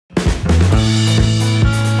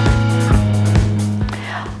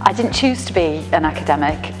didn't choose to be an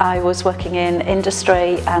academic. I was working in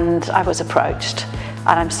industry and I was approached,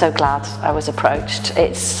 and I'm so glad I was approached.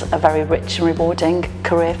 It's a very rich and rewarding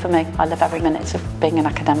career for me. I love every minute of being an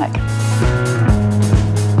academic.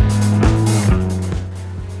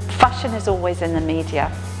 Fashion is always in the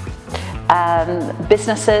media.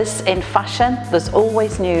 Businesses in fashion, there's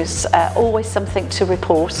always news, always something to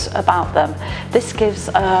report about them. This gives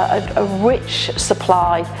a rich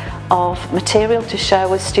supply of material to share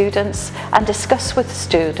with students and discuss with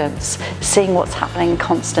students, seeing what's happening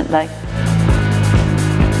constantly.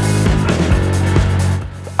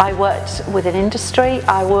 I worked within industry.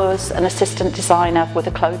 I was an assistant designer with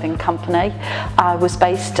a clothing company. I was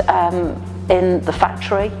based in the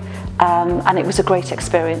factory. And it was a great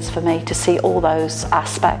experience for me to see all those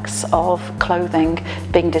aspects of clothing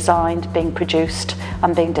being designed, being produced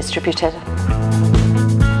and being distributed.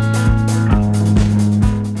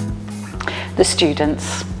 The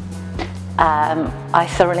students. I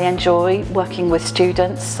thoroughly enjoy working with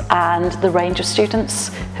students and the range of students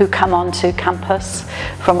who come onto campus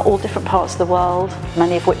from all different parts of the world,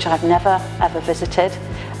 many of which I've never ever visited,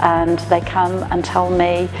 and they come and tell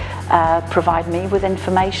me, provide me with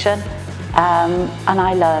information, and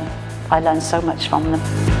I learn so much from them.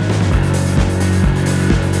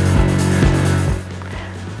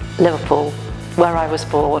 Liverpool, where I was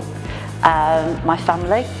born. My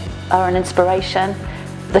family are an inspiration.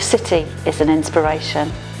 The city is an inspiration.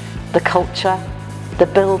 The culture, the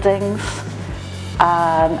buildings,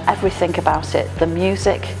 everything about it. The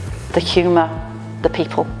music, the humour, the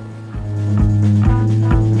people.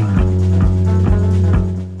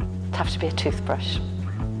 It'd have to be a toothbrush.